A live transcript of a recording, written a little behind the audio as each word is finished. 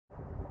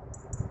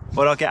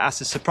Well, I get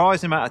asked a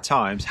surprising amount of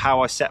times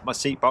how I set my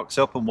seat box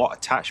up and what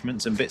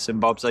attachments and bits and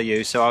bobs I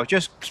use. So I'll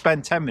just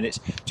spend 10 minutes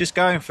just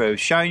going through,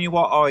 showing you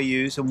what I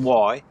use and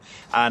why,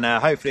 and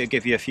hopefully it'll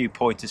give you a few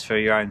pointers for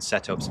your own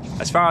setups.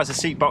 As far as the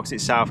seat box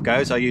itself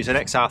goes, I use an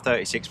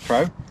XR36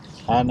 Pro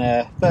and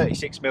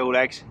 36mm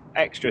legs,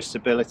 extra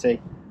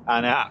stability,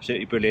 and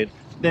absolutely brilliant.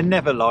 They're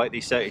never like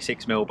these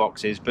 36mm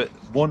boxes, but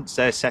once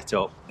they're set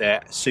up,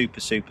 they're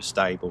super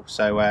stable.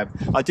 So I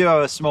do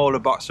have a smaller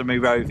box for my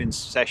roving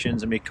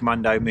sessions and my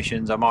commando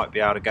missions. I might be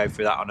able to go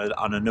through that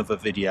on another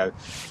video,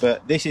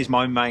 but this is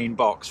my main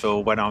box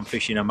for when I'm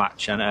fishing a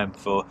match and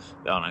for,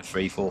 I don't know,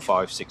 3, 4,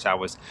 5, 6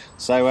 hours.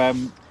 So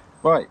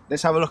right,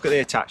 let's have a look at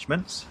the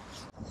attachments.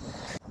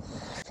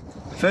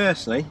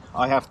 Firstly,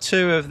 I have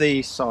 2 of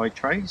these side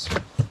trays.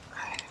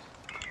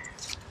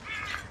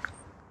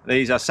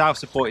 These are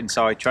self-supporting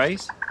side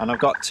trays, and I've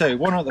got 2,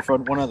 one at the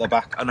front, one at the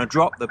back, and I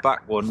drop the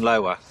back one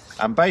lower.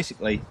 And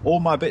basically,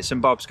 all my bits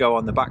and bobs go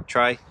on the back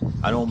tray,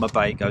 and all my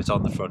bait goes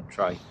on the front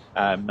tray.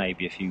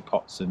 Maybe a few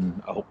pots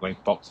and a hook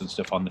weight box and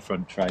stuff on the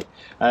front tray.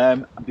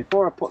 And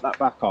before I put that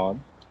back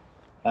on,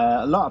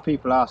 a lot of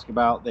people ask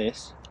about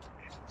this.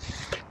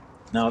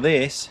 Now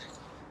this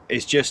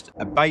is just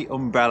a bait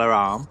umbrella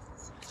arm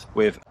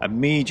with a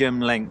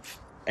medium length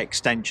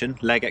extension,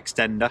 leg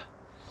extender,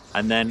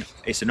 and then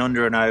it's an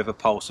under and over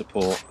pole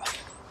support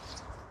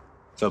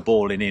for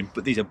balling in,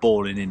 but these are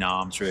balling in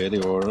arms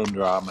really, or an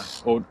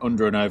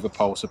under and over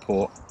pole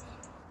support.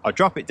 I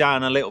drop it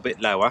down a little bit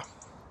lower.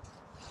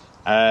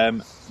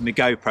 My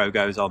GoPro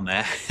goes on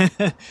there,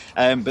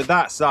 but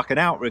that's like an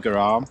outrigger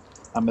arm,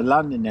 and my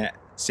landing net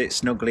sits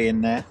snugly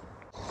in there,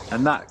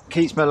 and that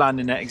keeps my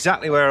landing net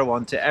exactly where I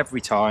want it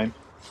every time,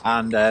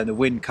 and the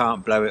wind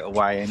can't blow it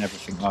away and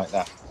everything like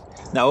that.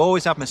 Now I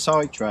always have my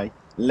side tray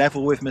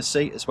level with my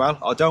seat as well.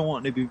 I don't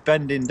want to be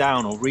bending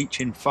down or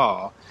reaching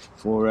far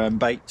for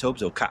bait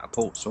tubs or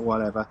catapults or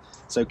whatever,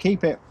 so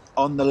keep it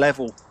on the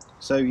level,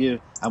 so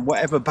and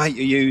whatever bait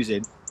you're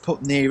using,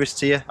 put nearest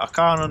to you. I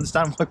can't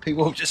understand why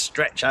people just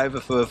stretch over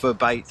for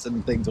baits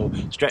and things, or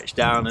stretch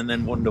down and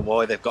then wonder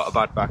why they've got a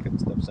bad back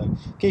and stuff. So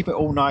keep it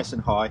all nice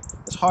and high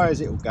as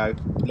it will go,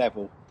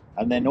 level,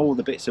 and then all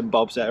the bits and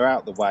bobs that are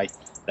out the way,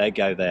 they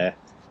go there,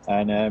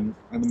 and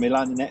my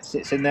landing net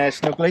sits in there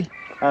snugly.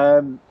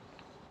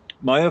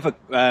 My other,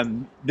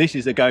 this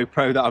is a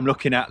GoPro that I'm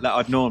looking at that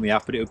I'd normally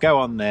have, but it'll go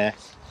on there,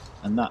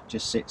 and that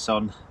just sits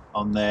on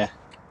there.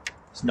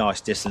 It's a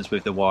nice distance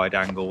with the wide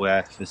angle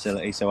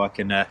facility, so I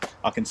can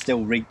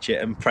still reach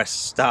it and press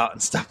start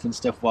and stop and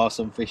stuff whilst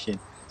I'm fishing.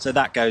 So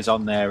that goes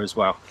on there as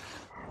well.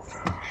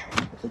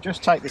 If I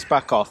just take this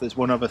back off, there's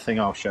one other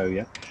thing I'll show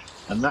you,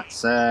 and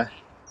that's my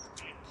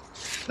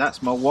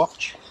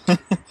watch.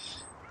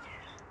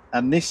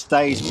 And this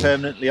stays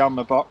permanently on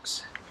my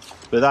box,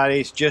 but that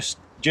is just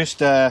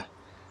a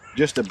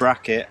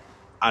bracket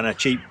and a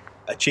cheap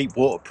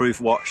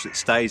waterproof watch that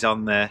stays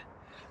on there.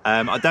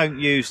 I don't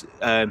use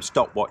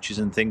stopwatches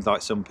and things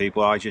like some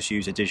people. I just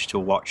use a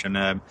digital watch, and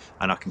I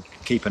can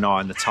keep an eye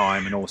on the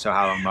time and also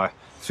how long my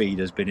feed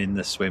has been in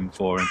the swim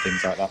for and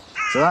things like that.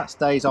 So that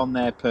stays on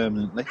there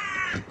permanently,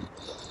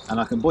 and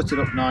I can butt it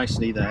up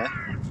nicely there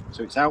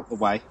so it's out the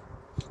way,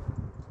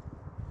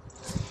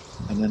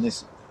 and then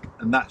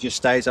that just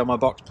stays on my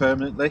box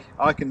permanently.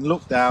 I can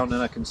look down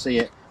and I can see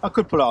it. I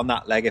could put it on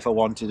that leg if I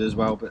wanted as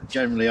well, but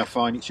generally I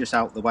find it's just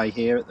out the way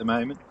here at the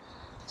moment,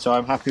 so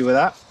I'm happy with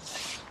that.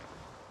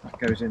 That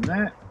goes in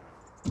there,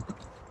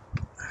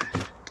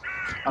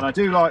 and I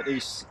do like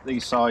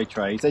these side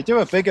trays. They do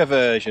a bigger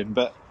version,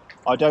 but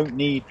I don't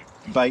need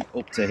bait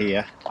up to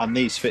here, and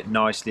these fit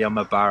nicely on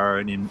my barrow,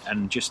 and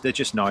they're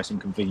just nice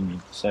and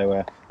convenient.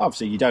 So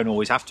obviously you don't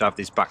always have to have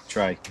this back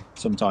tray.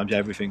 Sometimes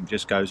everything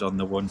just goes on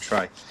the one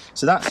tray.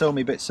 So that's all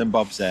my bits and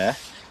bobs there.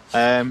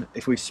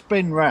 If we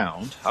spin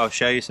round, I'll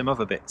show you some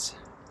other bits.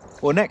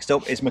 Well, next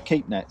up is my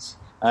keep nets.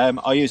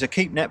 I use a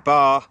keep net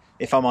bar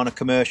if I'm on a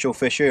commercial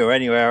fishery or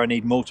anywhere I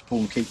need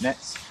multiple keep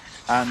nets.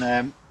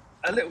 And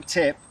a little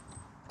tip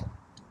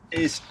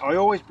is I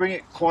always bring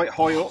it quite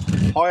high up,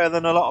 higher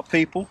than a lot of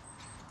people,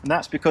 and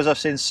that's because I've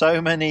seen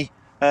so many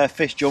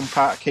fish jump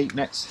out of keep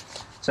nets.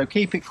 So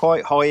keep it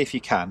quite high if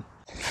you can.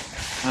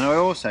 And I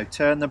also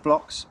turn the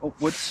blocks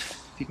upwards,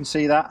 if you can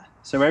see that,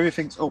 so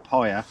everything's up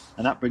higher,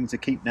 and that brings the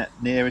keep net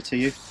nearer to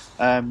you.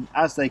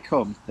 As they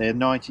come, they're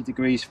 90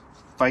 degrees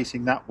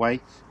facing that way,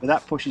 but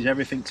that pushes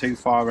everything too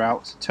far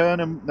out. So turn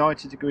them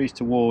 90 degrees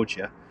towards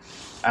you,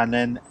 and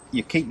then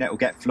your keep net will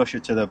get flusher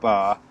to the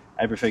bar,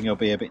 everything will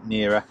be a bit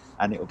nearer,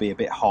 and it will be a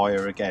bit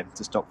higher again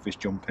to stop fish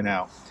jumping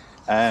out.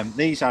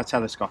 These are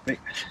telescopic,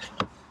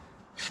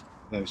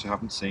 those who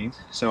haven't seen.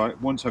 So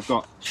once I've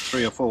got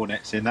 3 or 4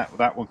 nets in,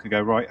 that one can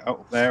go right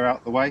up there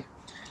out the way.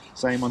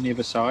 Same on the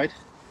other side.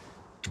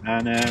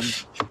 And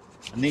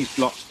these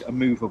blocks are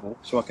movable,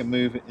 so I can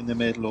move it in the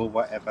middle or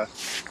whatever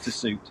to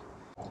suit.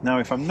 Now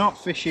if I'm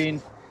not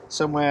fishing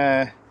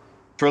somewhere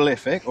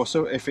prolific, or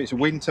so if it's a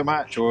winter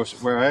match or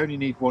where I only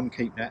need 1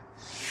 keep net,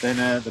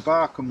 then the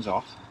bar comes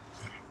off,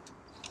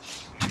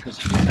 because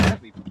it's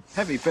a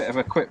heavy bit of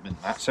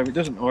equipment that, so it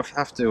doesn't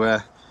have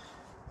to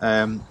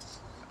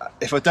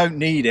if I don't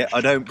need it,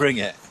 I don't bring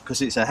it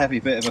because it's a heavy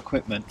bit of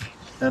equipment.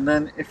 And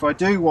then if I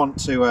do want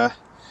to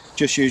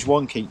just use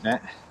one keep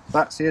net,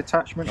 that's the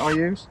attachment I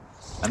use,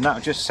 and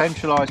that'll just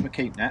centralise my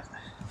keep net.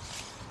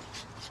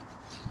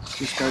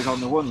 This goes on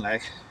the one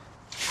leg,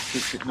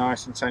 keeps it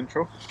nice and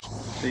central.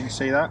 So you can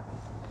see that.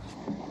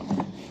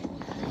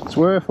 It's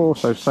worth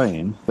also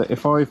saying that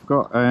if I've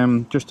got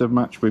just a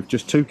match with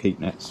just 2 keep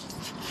nets,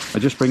 I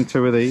just bring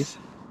 2 of these.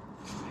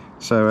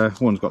 So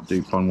one's got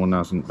Dupont, one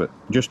hasn't, but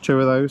just 2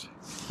 of those,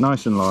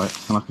 nice and light,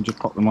 and I can just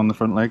pop them on the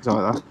front legs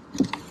like that.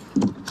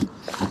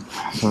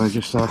 So they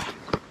just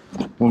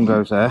one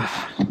goes there,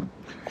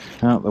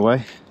 out the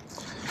way,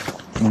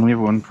 and the other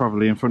one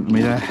probably in front of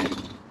me there.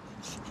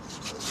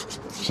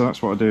 So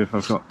that's what I do if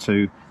I've got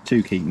two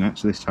keep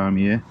nets this time of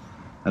year.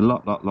 A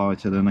lot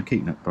lighter than a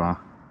keep net bar.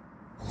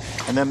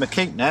 And then the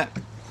keep net,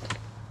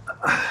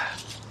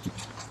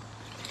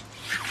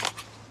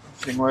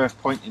 thing worth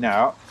pointing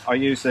out, I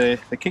use the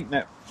keep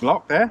net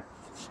block there,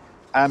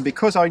 and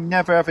because I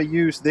never ever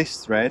use this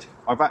thread,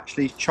 I've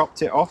actually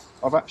chopped it off.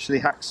 I've actually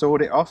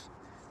hacksawed it off.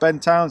 Ben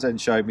Townsend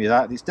showed me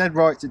that. It's dead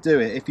right to do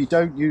it. If you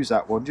don't use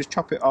that one, just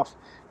chop it off,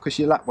 because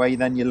that way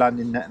then your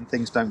landing net and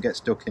things don't get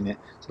stuck in it.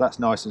 So that's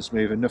nice and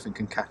smooth and nothing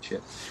can catch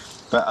it.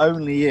 But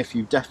only if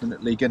you're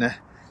definitely gonna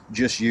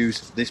just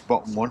use this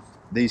bottom one.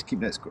 These keep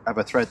nets have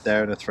a thread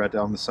there and a thread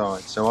on the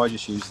side, so I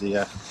just use the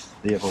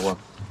other one.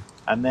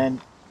 And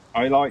then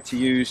I like to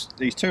use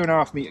these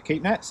 2.5 metre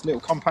keep nets,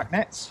 little compact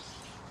nets,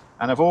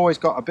 and I've always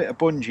got a bit of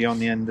bungee on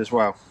the end as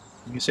well.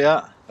 You can see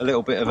that? A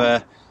little bit of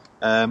a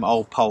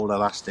old pole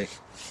elastic,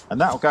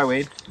 and that'll go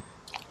in,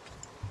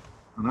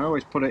 and I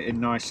always put it in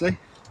nicely.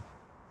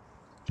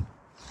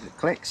 It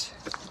clicks,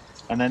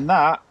 and then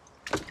that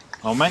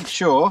I'll make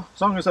sure,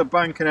 as long as the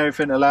bank and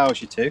everything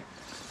allows you to,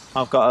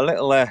 I've got a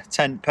little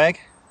tent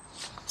peg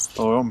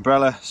or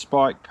umbrella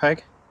spike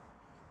peg,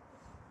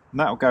 and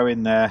that'll go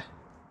in there,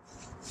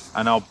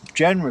 and I'll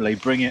generally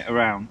bring it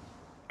around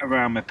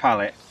my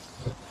pallet,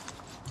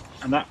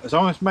 and that, as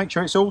long as make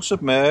sure it's all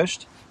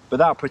submerged, but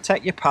that'll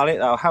protect your pallet,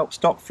 that'll help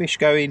stop fish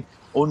going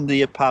under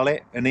your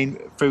pallet and in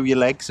through your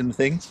legs and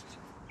things,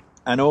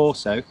 and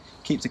also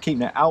keeps the keep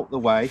net out the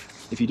way.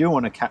 If you do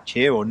want to catch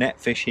here or net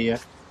fish here,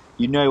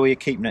 you know where your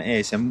keep net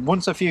is, and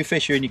once a few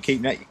fish are in your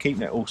keep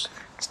net will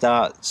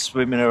start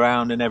swimming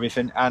around and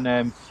everything, and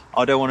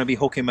I don't want to be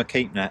hooking my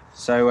keep net,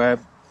 so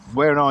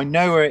where I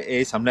know where it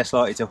is, I'm less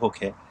likely to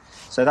hook it.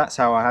 So that's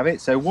how I have it.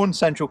 So one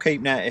central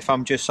keep net if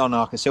I'm just on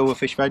like a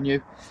silverfish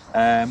venue.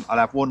 I'll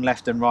have one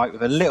left and right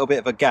with a little bit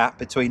of a gap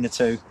between the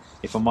two.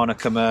 If I'm on a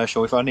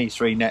commercial, if I need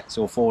 3 nets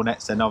or 4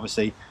 nets, then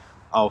obviously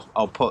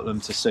I'll put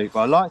them to suit. But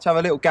I like to have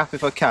a little gap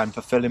if I can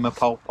for filling my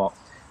pole pot,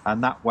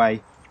 and that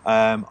way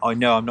I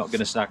know I'm not going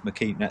to snag my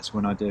keep nets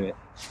when I do it.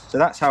 So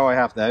that's how I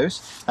have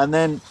those. And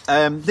then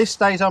this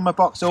stays on my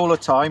box all the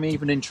time,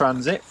 even in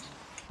transit.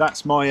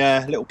 That's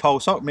my little pole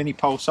sock, mini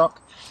pole sock.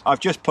 I've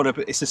just put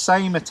it's the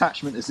same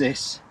attachment as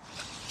this,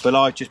 but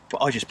I just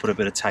put a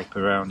bit of tape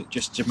around it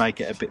just to make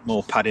it a bit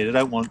more padded. I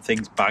don't want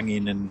things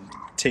banging and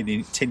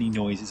tinny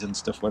noises and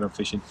stuff when I'm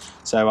fishing,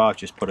 so I've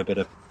just put a bit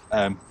of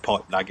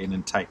pipe lagging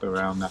and tape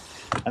around that,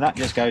 and that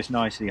just goes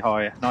nice and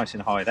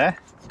high there.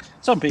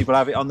 Some people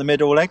have it on the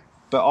middle leg,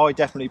 but I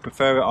definitely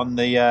prefer it on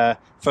the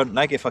front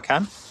leg if I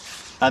can.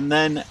 And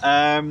then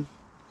and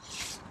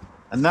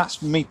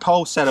that's me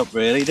pole setup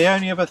really. The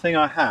only other thing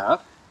I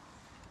have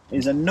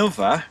is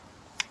another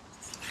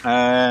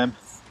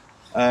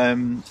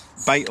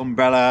bait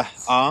umbrella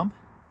arm.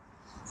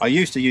 I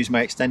used to use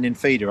my extending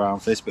feeder arm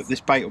for this, but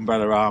this bait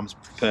umbrella arm's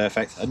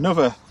perfect.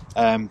 Another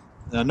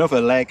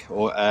leg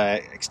or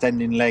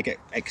extending leg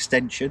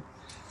extension,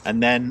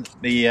 and then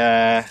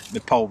the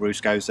pole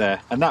roost goes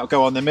there, and that'll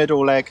go on the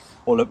middle leg,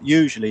 or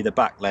usually the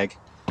back leg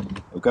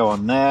will go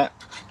on there,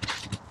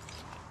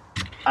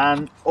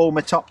 and all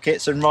my top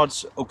kits and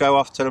rods will go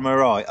off to the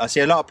right. I see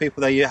a lot of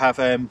people there, you have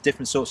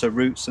different sorts of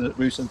roots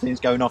and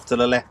things going off to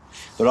the left,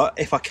 but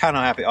if I can,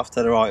 I have it off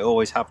to the right. I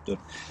always have done,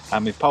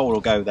 and my pole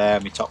will go there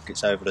and my top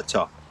kit's over the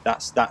top.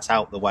 That's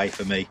out the way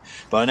for me.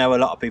 But I know a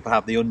lot of people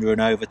have the under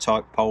and over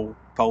type pole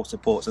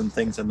supports and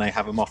things, and they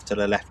have them off to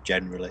the left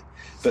generally.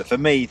 But for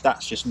me,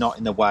 that's just not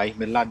in the way.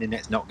 My landing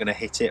net's not going to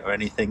hit it or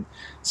anything,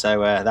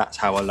 so that's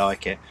how I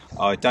like it.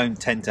 I don't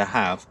tend to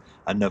have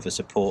another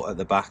support at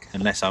the back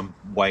unless I'm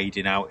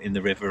wading out in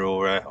the river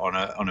or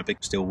on a big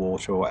still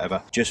water or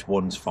whatever. Just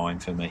one's fine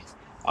for me.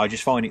 I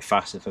just find it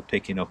faster for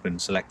picking up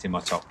and selecting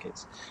my top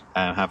kits,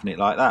 having it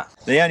like that.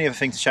 The only other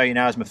thing to show you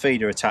now is my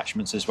feeder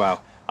attachments as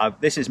well.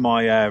 This is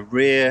my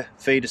rear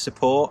feeder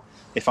support.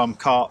 If I'm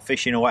carp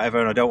fishing or whatever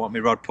and I don't want my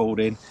rod pulled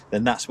in,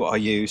 then that's what I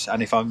use.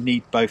 And if I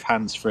need both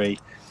hands free,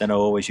 then I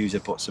always use a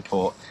butt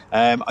support.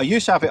 I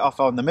used to have it off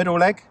on the middle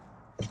leg,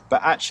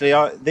 but actually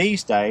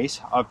these days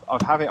I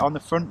have it on the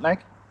front leg,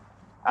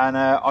 and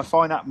I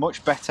find that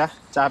much better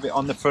to have it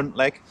on the front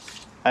leg.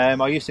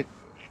 I used to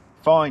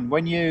find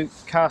when you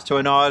cast to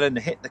an island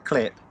and hit the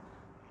clip,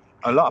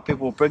 a lot of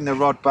people will bring the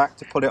rod back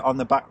to put it on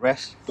the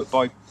backrest, but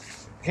by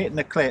hitting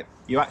the clip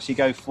you actually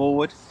go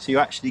forward, so you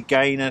actually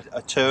gain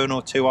a turn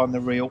or two on the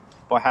reel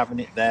by having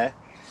it there.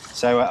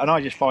 So and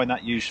I just find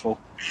that useful.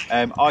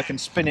 I can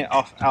spin it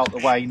off out the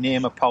way near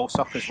my pole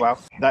sock as well,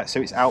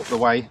 so it's out the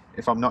way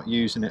if I'm not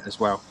using it as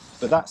well.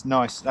 But that's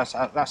nice. That's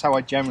how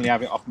I generally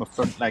have it off my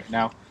front leg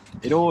now.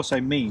 It also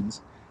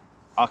means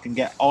I can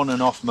get on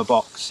and off my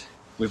box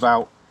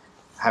without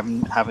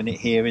having it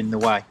here in the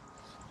way.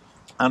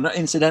 And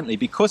incidentally,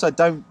 because I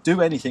don't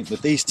do anything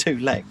with these two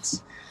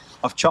legs,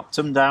 I've chopped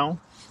them down.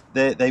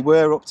 They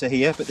were up to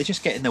here, but they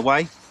just get in the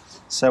way.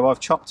 So I've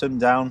chopped them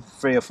down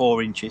 3 or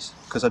 4 inches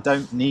because I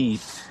don't need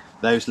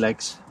those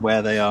legs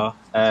where they are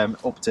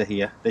up to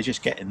here. They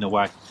just get in the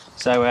way.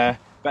 So,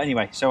 but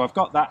anyway, so I've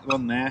got that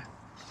one there.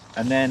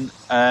 And then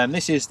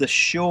this is the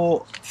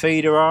short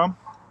feeder arm.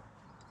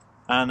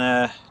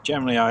 And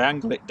generally I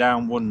angle it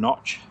down 1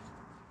 notch.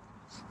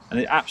 And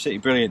it's absolutely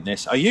brilliant,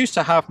 this. I used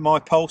to have my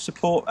pole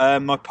support,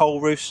 my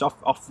pole roost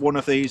off one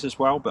of these as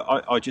well, but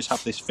I just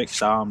have this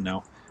fixed arm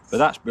now. But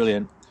that's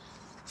brilliant.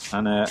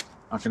 And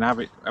I can have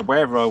it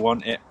wherever I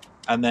want it.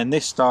 And then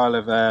this style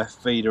of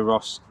feeder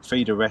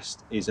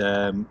rest is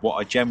what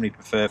I generally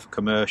prefer for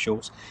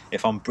commercials.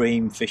 If I'm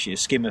bream fishing,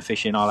 skimmer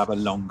fishing, I'll have a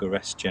longer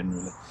rest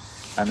generally.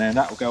 And then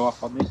that will go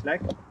up on this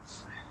leg,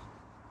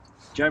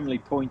 generally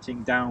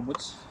pointing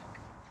downwards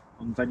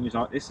on venues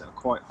like this that are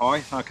quite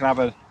high. I can have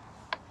a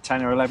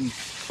 10 or 11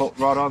 foot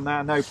rod on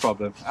there, no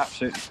problem,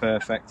 absolutely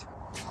perfect.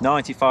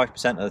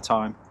 95% of the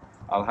time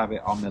I'll have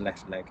it on the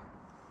left leg.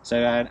 So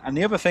and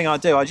the other thing I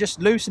do, I just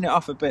loosen it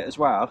off a bit as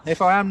well.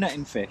 If I am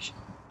netting fish,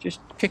 just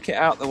kick it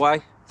out the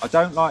way. I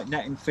don't like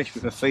netting fish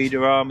with a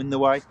feeder arm in the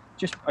way.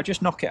 I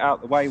just knock it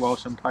out the way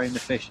whilst I'm playing the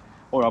fish,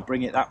 or I'll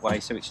bring it that way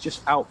so it's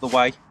just out the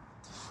way.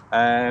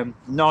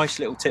 Nice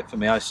little tip for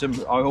me. I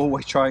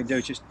always try and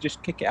do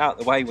just kick it out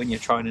the way when you're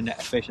trying to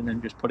net a fish, and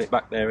then just put it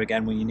back there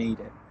again when you need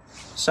it.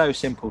 So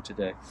simple to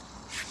do.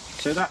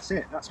 So that's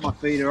it. That's my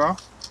feeder arm,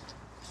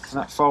 and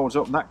that folds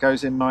up and that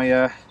goes in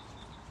my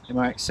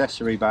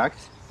accessory bag.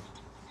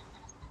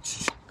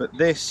 But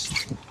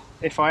this,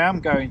 if I am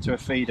going to a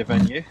feeder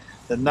venue,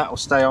 then that will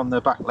stay on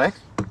the back leg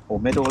or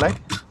middle leg,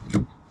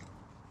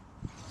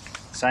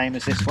 same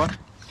as this one.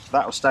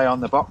 That will stay on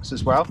the box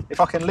as well. If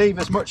I can leave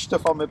as much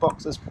stuff on my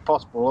box as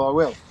possible, I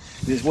will.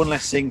 There's one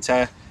less thing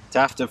to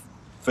have to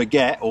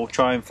forget or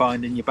try and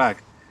find in your bag.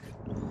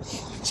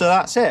 So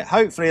that's it.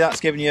 Hopefully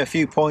that's given you a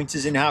few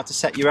pointers in how to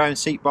set your own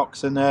seat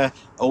box and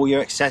all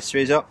your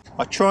accessories up.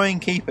 I try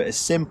and keep it as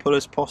simple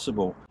as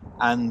possible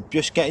and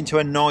just get into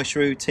a nice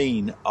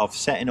routine of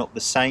setting up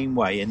the same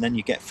way, and then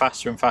you get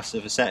faster and faster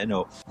for setting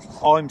up.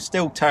 I'm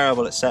still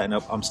terrible at setting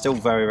up. I'm still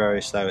very,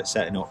 very slow at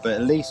setting up, but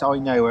at least I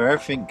know where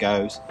everything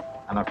goes,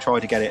 and I've tried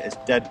to get it as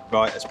dead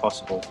right as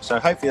possible. So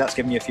hopefully that's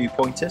given you a few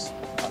pointers.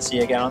 I'll see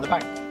you again on the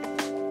bank.